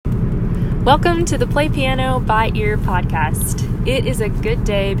Welcome to the Play Piano by Ear podcast. It is a good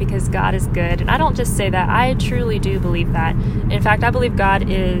day because God is good. And I don't just say that, I truly do believe that. In fact, I believe God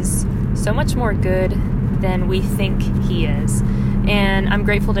is so much more good than we think He is. And I'm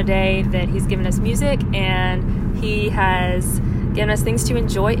grateful today that He's given us music and He has given us things to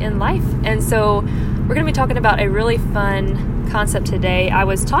enjoy in life. And so we're going to be talking about a really fun concept today. I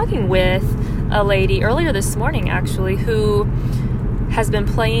was talking with a lady earlier this morning, actually, who has been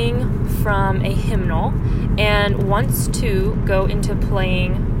playing from a hymnal and wants to go into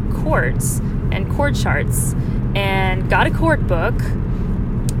playing chords and chord charts, and got a chord book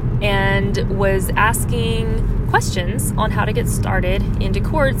and was asking questions on how to get started into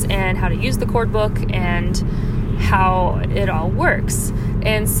chords and how to use the chord book and how it all works.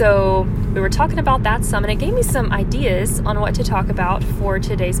 And so we were talking about that some, and it gave me some ideas on what to talk about for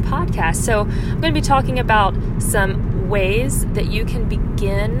today's podcast. So I'm going to be talking about some ways that you can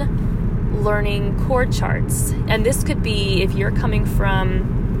begin learning chord charts. And this could be if you're coming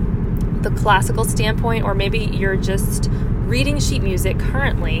from the classical standpoint, or maybe you're just reading sheet music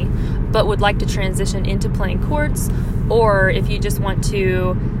currently but would like to transition into playing chords, or if you just want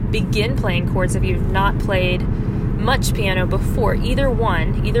to begin playing chords if you've not played much piano before. Either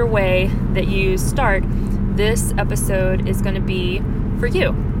way that you start, this episode is going to be for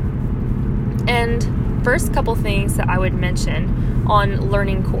you. And first couple things that I would mention on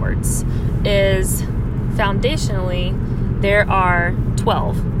learning chords is foundationally there are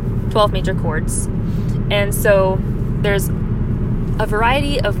 12 major chords. And so there's a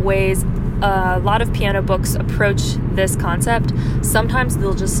variety of ways a lot of piano books approach this concept. Sometimes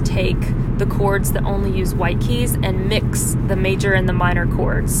they'll just take the chords that only use white keys and mix the major and the minor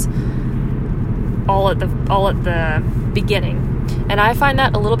chords all at the beginning. And I find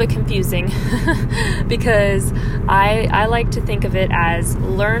that a little bit confusing because I like to think of it as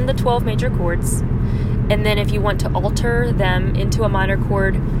learn the 12 major chords, and then if you want to alter them into a minor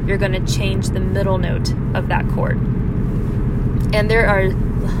chord, you're going to change the middle note of that chord. And there are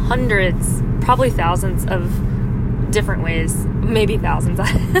hundreds, probably thousands of different ways, maybe thousands.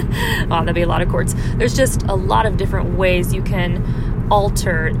 Wow, that'd be a lot of chords. There's just a lot of different ways you can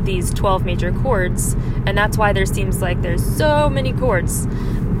alter these 12 major chords, and that's why there seems like there's so many chords.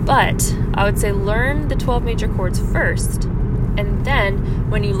 But I would say learn the 12 major chords first, and then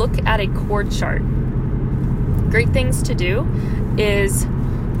when you look at a chord chart, great things to do is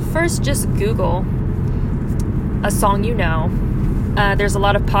first just Google a song you know. There's a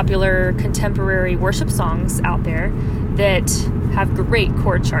lot of popular contemporary worship songs out there that have great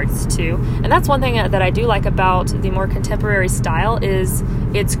chord charts too. And that's one thing that I do like about the more contemporary style is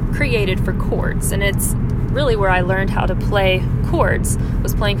it's created for chords. And it's really where I learned how to play chords,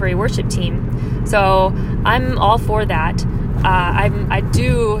 was playing for a worship team. So I'm all for that. I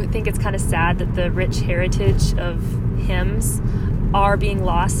do think it's kind of sad that the rich heritage of hymns are being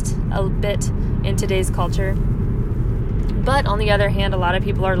lost a bit in today's culture. But on the other hand, a lot of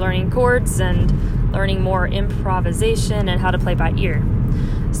people are learning chords and learning more improvisation and how to play by ear.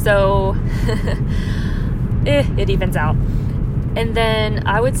 So it evens out. And then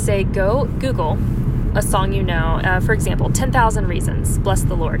I would say go Google a song you know. For example, 10,000 Reasons, Bless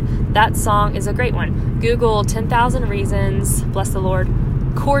the Lord. That song is a great one. Google 10,000 Reasons, Bless the Lord,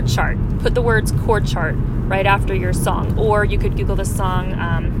 chord chart. Put the words chord chart right after your song. Or you could Google the song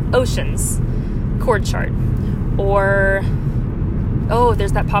Oceans, chord chart. Or,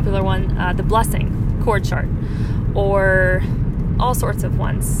 there's that popular one, The Blessing, chord chart. Or all sorts of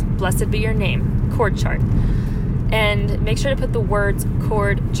ones. Blessed be your name, chord chart. And make sure to put the words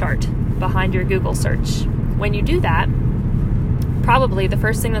chord chart behind your Google search. When you do that, probably the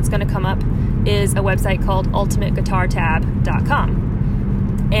first thing that's going to come up is a website called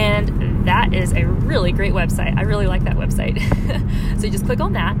ultimateguitartab.com. And that is a really great website. I really like that website. So you just click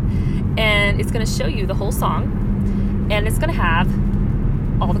on that, and it's going to show you the whole song, and it's going to have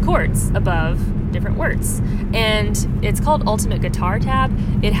all the chords above different words. And it's called Ultimate Guitar Tab.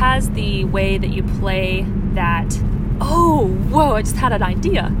 It has the way that you play that. I just had an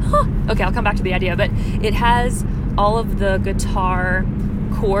idea. Okay, I'll come back to the idea, but it has all of the guitar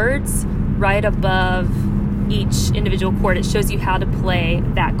chords right above each individual chord. It shows you how to play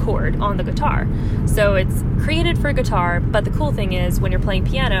that chord on the guitar. So it's created for guitar, but the cool thing is when you're playing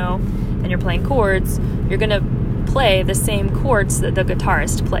piano and you're playing chords, you're going to play the same chords that the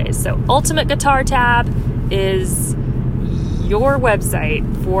guitarist plays. So Ultimate Guitar Tab is your website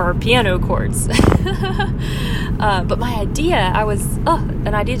for piano chords. But my idea,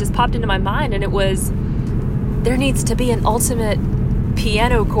 an idea just popped into my mind, and it was, there needs to be an ultimate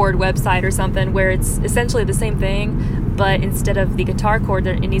piano chord website or something where it's essentially the same thing, but instead of the guitar chord,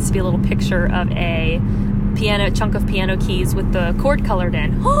 it needs to be a little picture of a chunk of piano keys with the chord colored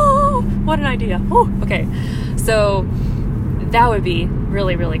in. Oh, what an idea. Oh, okay. So that would be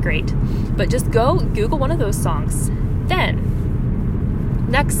really, really great. But just go Google one of those songs. Then,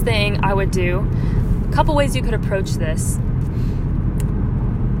 next thing I would do, a couple ways you could approach this.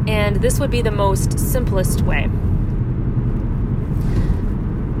 And this would be the most simplest way.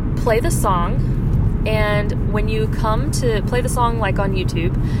 Play the song. And when you come to play the song like on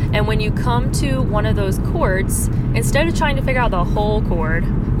YouTube, and when you come to one of those chords, instead of trying to figure out the whole chord,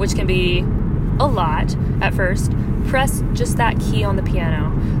 which can be a lot at first, press just that key on the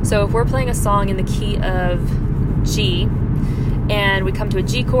piano. So if we're playing a song in the key of G, and we come to a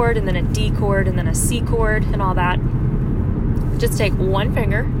G chord, and then a D chord, and then a C chord, and all that, just take one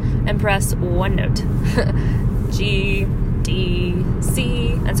finger and press one note. G, D,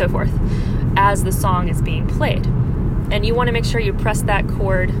 C, and so forth, as the song is being played. And you want to make sure you press that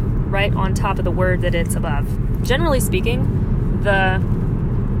chord right on top of the word that it's above. Generally speaking, the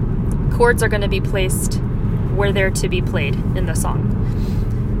chords are going to be placed where they're to be played in the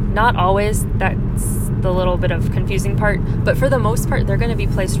song. Not always, that's the little bit of confusing part, but for the most part, they're going to be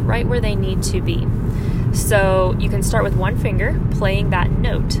placed right where they need to be. So you can start with one finger playing that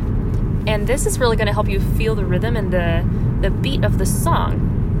note. And this is really going to help you feel the rhythm and the beat of the song,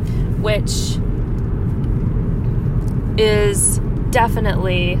 which is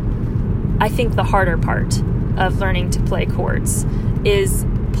definitely, I think, the harder part of learning to play chords, is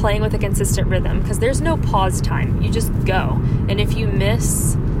playing with a consistent rhythm, because there's no pause time. You just go. And if you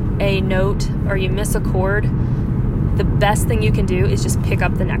miss a note or you miss a chord, the best thing you can do is just pick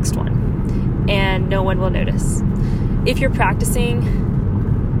up the next one, and no one will notice. If you're practicing,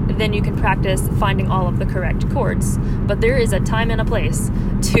 then you can practice finding all of the correct chords. But there is a time and a place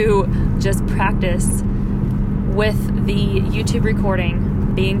to just practice with the YouTube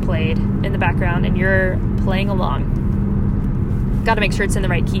recording being played in the background, and you're playing along. Got to make sure it's in the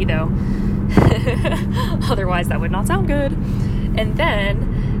right key, though. Otherwise, that would not sound good. And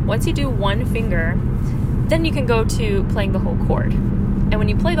then, once you do one finger, then you can go to playing the whole chord. And when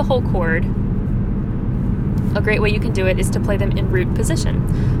you play the whole chord, a great way you can do it is to play them in root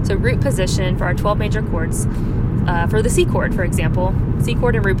position. So root position for our 12 major chords, for the C chord, for example, C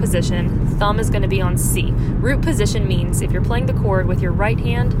chord in root position, thumb is going to be on C. Root position means if you're playing the chord with your right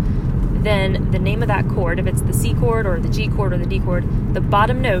hand, then the name of that chord, if it's the C chord or the G chord or the D chord, the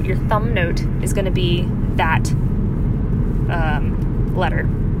bottom note, your thumb note, is going to be that letter.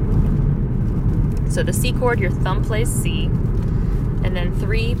 So the C chord, your thumb plays C, and then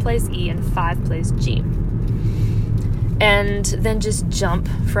 3 plays E, and 5 plays G. And then just jump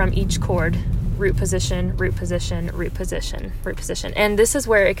from each chord, root position, root position, root position, root position. And this is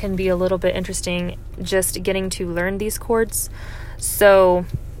where it can be a little bit interesting just getting to learn these chords. So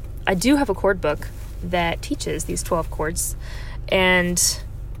I do have a chord book that teaches these 12 chords, and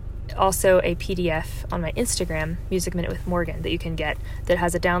also a PDF on my Instagram, Music Minute with Morgan, that you can get that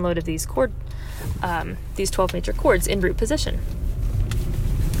has a download of these 12 major chords in root position.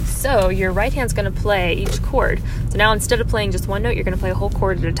 So your right hand's going to play each chord. So now instead of playing just one note, you're going to play a whole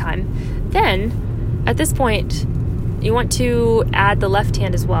chord at a time. Then, at this point, you want to add the left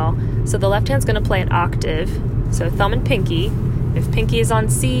hand as well. So the left hand's going to play an octave. So thumb and pinky. If pinky is on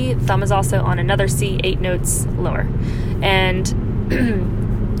C, thumb is also on another C, 8 notes lower.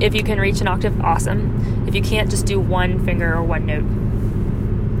 And if you can reach an octave, awesome. If you can't, just do one finger or one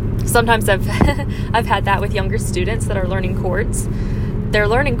note. Sometimes I've had that with younger students that are learning chords. They're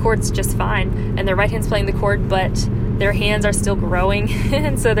learning chords just fine, and their right hand's playing the chord, but their hands are still growing,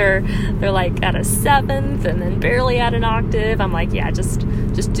 and so they're like at a 7th, and then barely at an octave. I'm like, yeah, just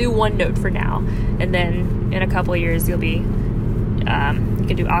do one note for now, and then in a couple of years you'll be you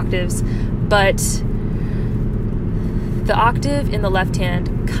can do octaves. But the octave in the left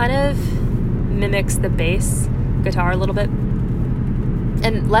hand kind of mimics the bass guitar a little bit.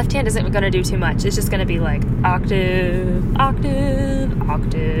 And left hand isn't going to do too much. It's just going to be like octave, octave,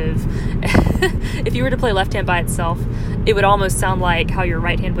 octave. If you were to play left hand by itself, it would almost sound like how your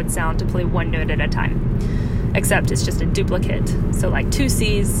right hand would sound to play one note at a time. Except it's just a duplicate. So like 2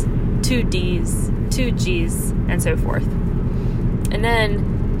 C's, 2 D's, 2 G's, and so forth. And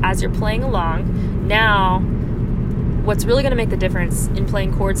then as you're playing along, now what's really going to make the difference in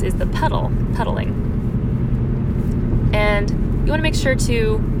playing chords is the pedaling. And you want to make sure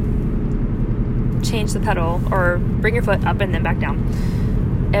to change the pedal, or bring your foot up and then back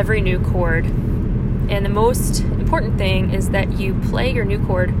down, every new chord. And the most important thing is that you play your new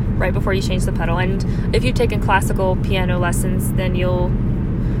chord right before you change the pedal. And if you've taken classical piano lessons, then you'll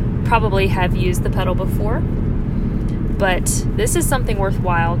probably have used the pedal before. But this is something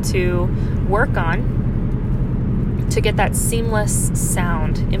worthwhile to work on to get that seamless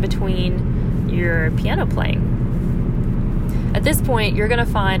sound in between your piano playing. At this point, you're going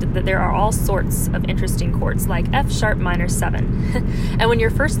to find that there are all sorts of interesting chords, like F sharp minor 7. And when you're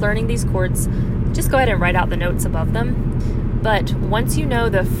first learning these chords, just go ahead and write out the notes above them. But once you know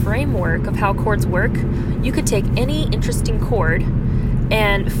the framework of how chords work, you could take any interesting chord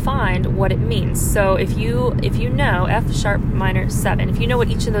and find what it means. So if you know F sharp minor 7, if you know what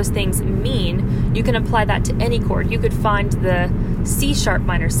each of those things mean, you can apply that to any chord. You could find the C sharp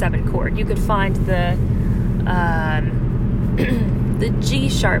minor 7 chord. You could find the the G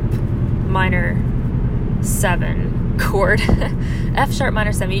sharp minor 7 chord. F sharp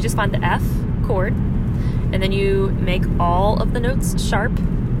minor 7, you just find the F chord, and then you make all of the notes sharp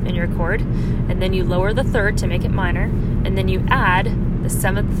in your chord, and then you lower the third to make it minor, and then you add the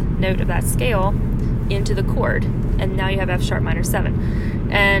 7th note of that scale into the chord, and now you have F sharp minor 7.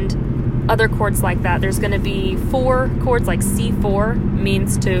 And other chords like that, there's going to be 4 chords, like C4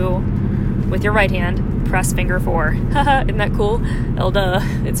 means to, with your right hand, press finger 4. Isn't that cool? Well, duh,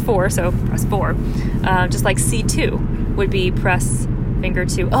 it's 4, so press 4. Just like C2 would be press finger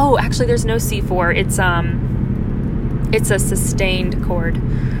 2. Oh, actually there's no C4. It's a sustained chord.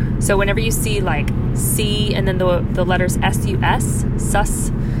 So whenever you see like C and then the letters S-U-S, sus,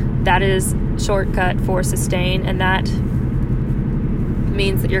 that is shortcut for sustain, and that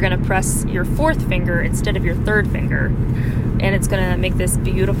means that you're going to press your 4th finger instead of your 3rd finger, and it's going to make this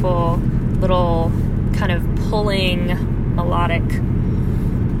beautiful little kind of pulling melodic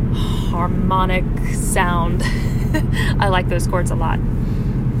harmonic sound. I like those chords a lot.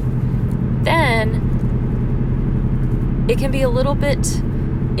 Then it can be a little bit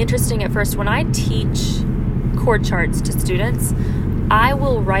interesting at first. When I teach chord charts to students, I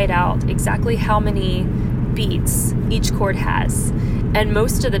will write out exactly how many beats each chord has. And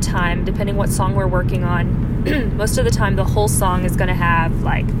most of the time, depending what song we're working on, most of the time the whole song is going to have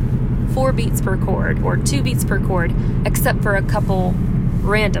like 4 beats per chord or 2 beats per chord, except for a couple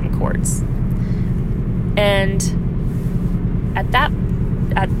random chords. And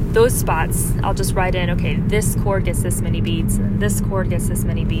at those spots, I'll just write in, okay, this chord gets this many beats, and this chord gets this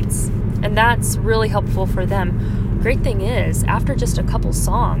many beats. And that's really helpful for them. Great thing is, after just a couple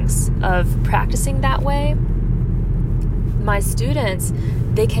songs of practicing that way, my students,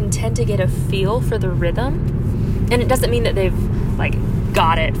 they can tend to get a feel for the rhythm. And it doesn't mean that they've like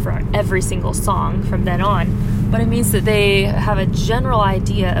got it for every single song from then on, but it means that they have a general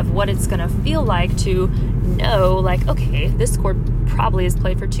idea of what it's going to feel like to know, like, okay, this chord probably is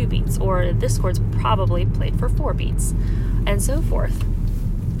played for 2 beats, or this chord's probably played for 4 beats, and so forth.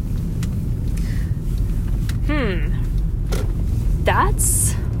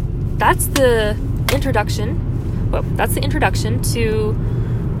 That's the introduction. Well, that's the introduction to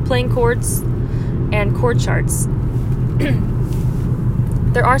playing chords and chord charts.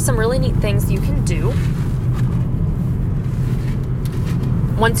 There are some really neat things you can do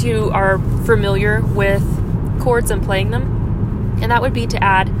once you are familiar with chords and playing them, and that would be to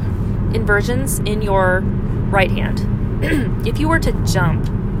add inversions in your right hand. If you were to jump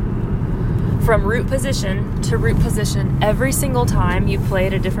from root position to root position every single time you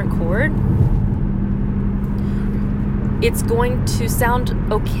played a different chord, it's going to sound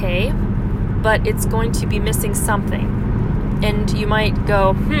okay, but it's going to be missing something. And you might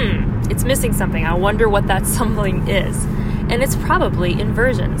go, it's missing something. I wonder what that something is. And it's probably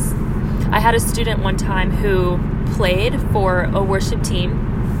inversions. I had a student one time who played for a worship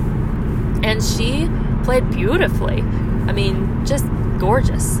team, and she played beautifully. I mean, just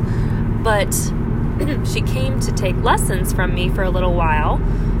gorgeous. But she came to take lessons from me for a little while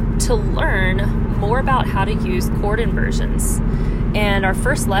to learn more about how to use chord inversions. And our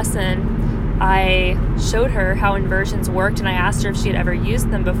first lesson, I showed her how inversions worked, and I asked her if she had ever used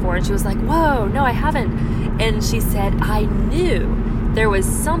them before, and she was like, whoa, no, I haven't. And she said, I knew there was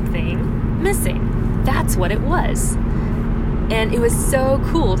something missing. That's what it was. And it was so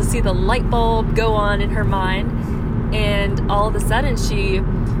cool to see the light bulb go on in her mind, and all of a sudden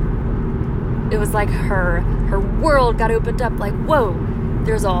it was like her world got opened up, like, whoa,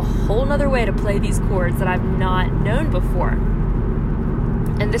 there's a whole nother way to play these chords that I've not known before.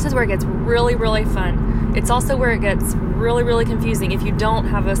 And this is where it gets really, really fun. It's also where it gets really, really confusing if you don't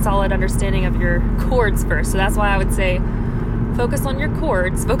have a solid understanding of your chords first. So that's why I would say focus on your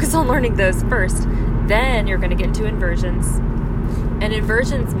chords, focus on learning those first. Then you're going to get into inversions. And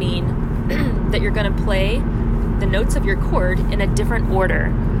inversions mean that you're going to play the notes of your chord in a different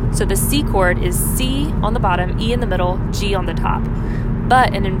order. So the C chord is C on the bottom, E in the middle, G on the top.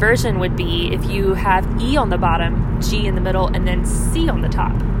 But an inversion would be if you have E on the bottom, G in the middle, and then C on the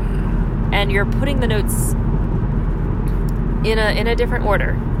top. And you're putting the notes in a different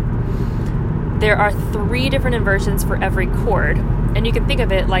order. There are 3 different inversions for every chord. And you can think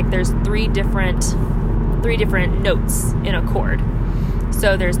of it like there's three different notes in a chord.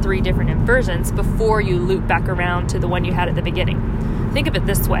 So there's 3 different inversions before you loop back around to the one you had at the beginning. Think of it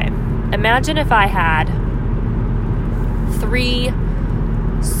this way. Imagine if I had 3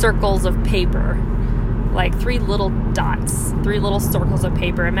 circles of paper, like 3 little dots, 3 little circles of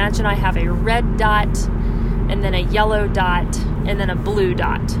paper. Imagine I have a red dot, and then a yellow dot, and then a blue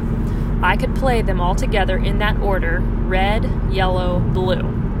dot. I could play them all together in that order, red, yellow, blue.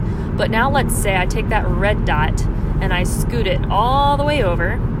 But now let's say I take that red dot and I scoot it all the way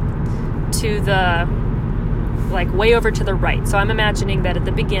over to way over to the right. So I'm imagining that at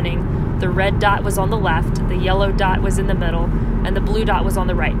the beginning, the red dot was on the left, the yellow dot was in the middle, and the blue dot was on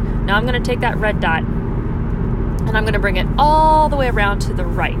the right. Now I'm going to take that red dot and I'm going to bring it all the way around to the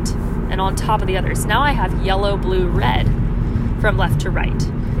right and on top of the others. Now I have yellow, blue, red from left to right.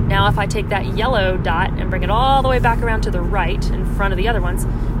 Now if I take that yellow dot and bring it all the way back around to the right in front of the other ones,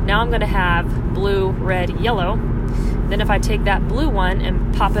 now I'm going to have blue, red, yellow. Then if I take that blue one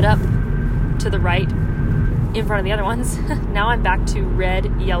and pop it up to the right in front of the other ones, now I'm back to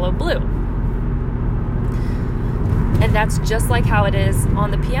red, yellow, blue. And that's just like how it is on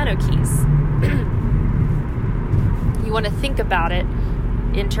the piano keys. You want to think about it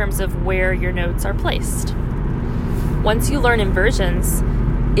in terms of where your notes are placed. Once you learn inversions,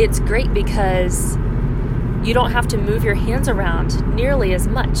 it's great because you don't have to move your hands around nearly as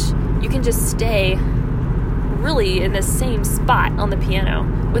much. You can just stay really in the same spot on the piano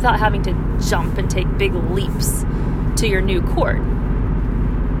without having to jump and take big leaps to your new chord.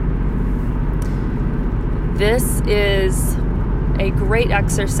 This is a great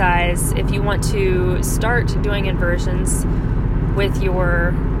exercise if you want to start doing inversions with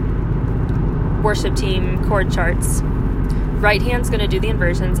your worship team chord charts. Right hand's going to do the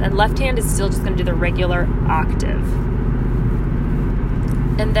inversions, and left hand is still just going to do the regular octave.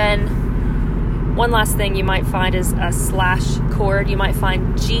 And then one last thing you might find is a slash chord. You might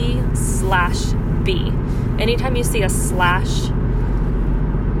find G/B. Anytime you see a slash,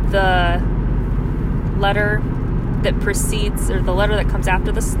 the letter that precedes, or the letter that comes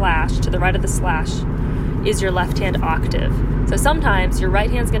after the slash, to the right of the slash, is your left hand octave. So sometimes your right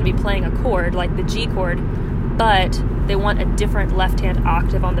hand's going to be playing a chord, like the G chord, but they want a different left-hand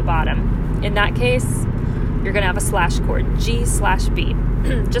octave on the bottom. In that case, you're going to have a slash chord, G/B.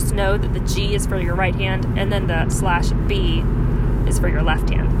 Just know that the G is for your right hand, and then the /B is for your left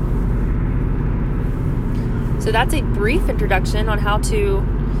hand. So that's a brief introduction on how to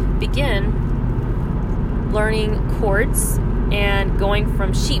begin learning chords and going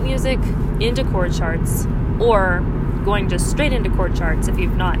from sheet music into chord charts, or going just straight into chord charts if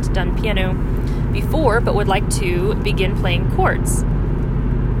you've not done piano before but would like to begin playing chords.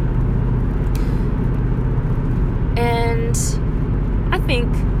 And I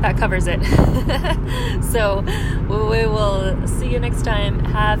think that covers it. So we will see you next time.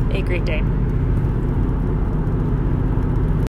 Have a great day.